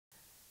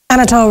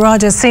Anatol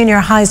Rodgers senior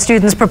high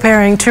students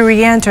preparing to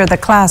re-enter the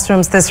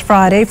classrooms this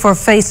Friday for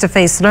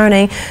face-to-face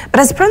learning. But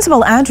as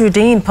Principal Andrew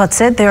Dean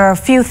puts it, there are a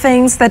few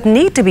things that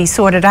need to be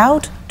sorted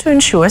out to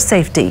ensure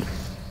safety.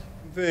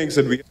 Things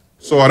that we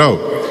sort out.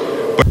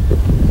 But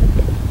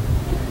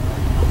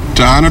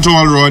to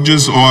Anatol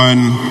Rodgers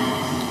on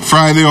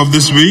Friday of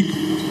this week,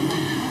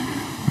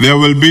 there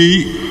will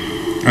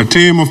be a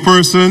team of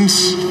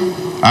persons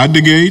at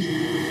the gate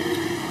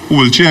who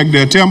will check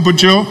their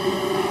temperature,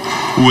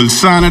 who will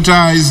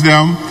sanitize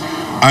them,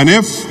 and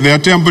if their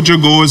temperature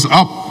goes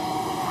up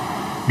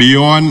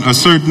beyond a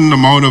certain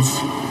amount of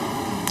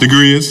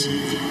degrees,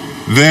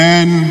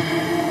 then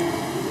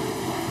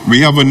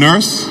we have a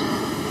nurse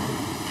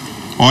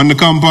on the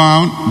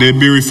compound. They'd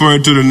be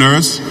referred to the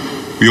nurse.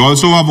 We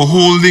also have a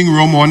holding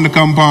room on the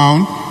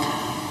compound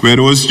where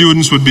those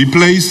students would be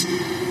placed.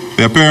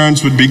 Their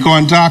parents would be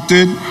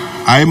contacted.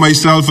 I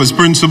myself as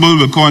principal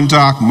will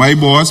contact my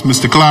boss,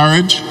 Mr.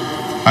 Claridge,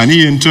 and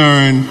he in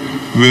turn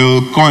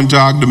will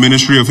contact the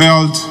Ministry of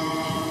Health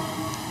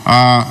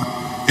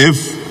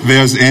if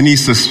there's any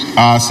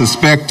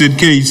suspected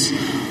case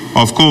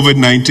of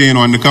COVID-19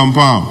 on the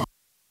compound.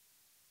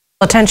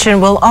 Attention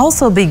will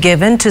also be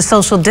given to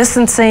social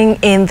distancing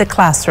in the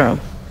classroom.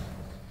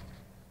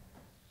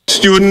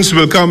 Students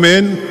will come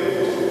in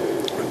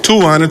to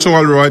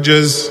Anatol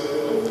Rodgers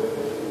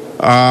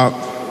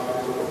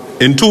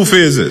in two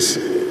phases.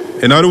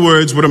 In other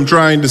words, what I'm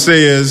trying to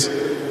say is,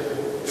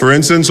 for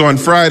instance, on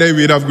Friday,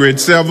 we'd have grade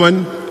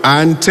 7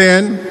 and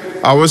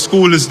 10. Our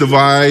school is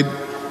divided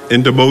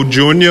into both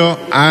junior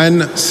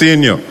and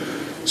senior.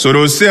 So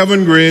those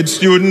 7th grade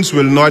students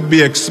will not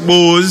be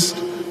exposed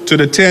to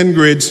the 10th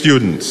grade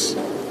students.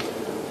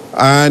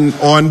 And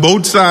on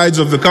both sides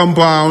of the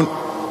compound,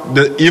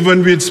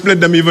 we'd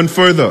split them even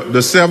further. The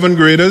 7th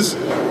graders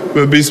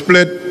will be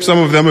split. Some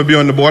of them will be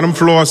on the bottom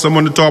floor, some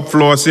on the top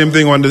floor. Same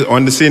thing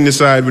on the senior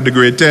side with the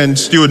grade 10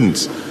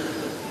 students.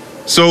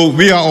 So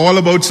we are all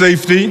about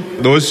safety.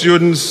 Those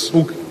students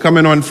who come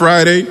in on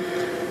Friday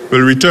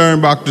will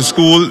return back to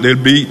school.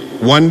 They'll be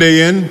 1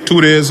 day in,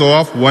 2 days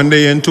off, 1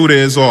 day in, 2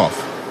 days off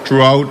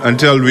throughout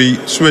until we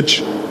switch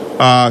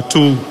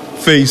to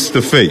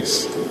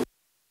face-to-face.